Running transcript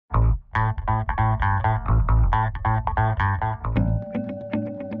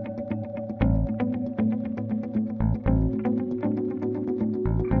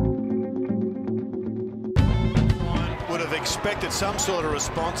Expected some sort of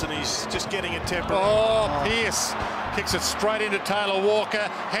response, and he's just getting a temper. Oh, Pearce kicks it straight into Taylor Walker,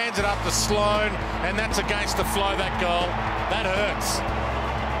 hands it up to Sloane, and that's against the flow, that goal. That hurts.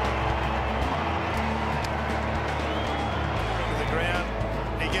 To the ground,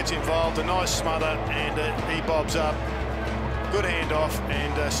 he gets involved, a nice smother, and he bobs up. Good handoff,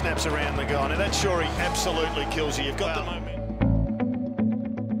 and snaps around the goal. Now that sure he absolutely kills you. You've got the momentum.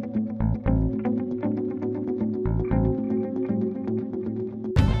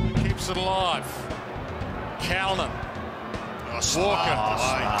 It alive. Callanan. Walker.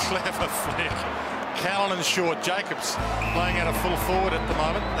 Clever flick. Callanan short. Jacobs playing out a full forward at the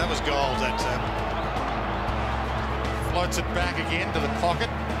moment. That was gold. That floats it back again to the pocket,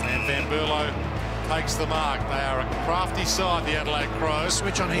 and Van Berlo takes the mark. They are a crafty side, the Adelaide Crows.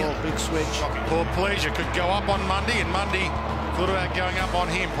 Switch on here. Big switch. Poor Pleasure could go up on Monday, and Monday thought about going up on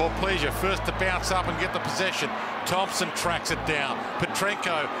him. Poor Pleasure first to bounce up and get the possession. Thompson tracks it down.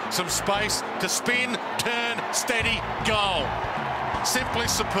 Petrenko, some space to spin, turn, steady, goal. Simply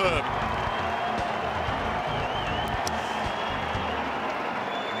superb.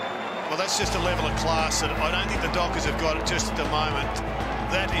 Well, that's just a level of class that I don't think the Dockers have got it just at the moment.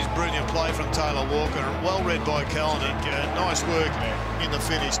 That is brilliant play from Taylor Walker, well read by Callanan. Nice work in the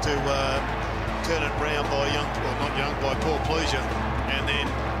finish to turn it round by by Paul Pleasure, and then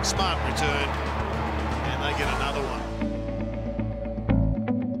smart return, and they get another one.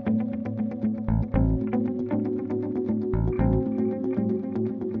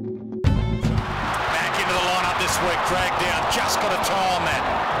 Back into the lineup this week, dragged down, just got a tie on that.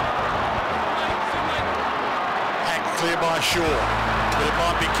 Hacked clear by Shaw, but it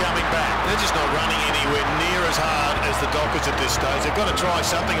might be coming back. They're just not running anywhere near as hard as the Dockers at this stage. They've got to try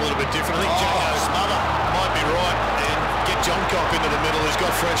something a little bit different. I think Jaco's mother might be right, and get John Cock into the middle, who's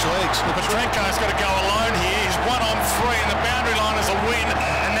got fresh legs. Petrenko's got to go alone here. He's 1 on 3, and the boundary line is a win,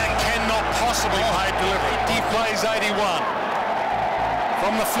 and that cannot possibly pay delivery. He plays 81.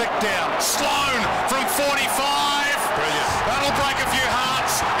 From the flick down, Sloane from 45. Brilliant. That'll break a few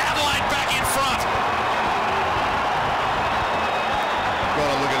hearts. Adelaide back in front. Got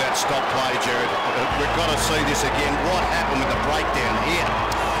to look at that stop play, Jared. We've got to see this again. What happened with the breakdown here?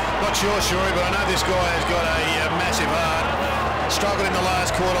 Not sure, Shuri, but I know this guy has got a massive heart. Struggled in the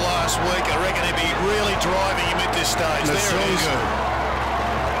last quarter last week. I reckon he'd be really driving him at this stage. There it is.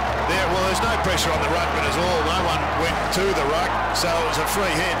 Well, there's no pressure on the ruckman at all. No one went to the ruck, so it was a free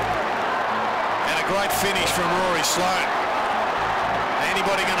hit. And a great finish from Rory Sloane.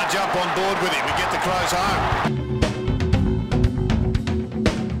 Anybody going to jump on board with him and get the Crows home?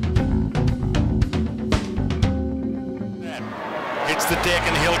 Hits the deck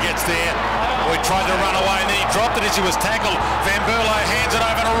and Hill gets there. He tried to run away and then he dropped it as he was tackled. Van Berlo hands it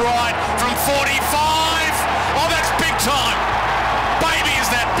over to Wright from 45. Oh, that's big time. Baby, is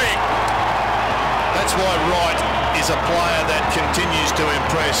that big. That's why Wright is a player that continues to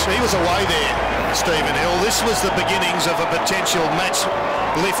impress. He was away there, Stephen Hill. This was the beginnings of a potential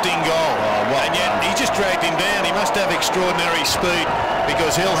match-lifting goal. And yet he just dragged him down. He must have extraordinary speed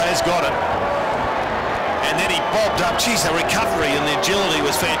because Hill has got it. And then he bobbed up. Geez, the recovery and the agility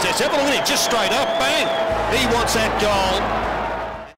was fantastic. Have a look at him, just straight up, bang. He wants that goal.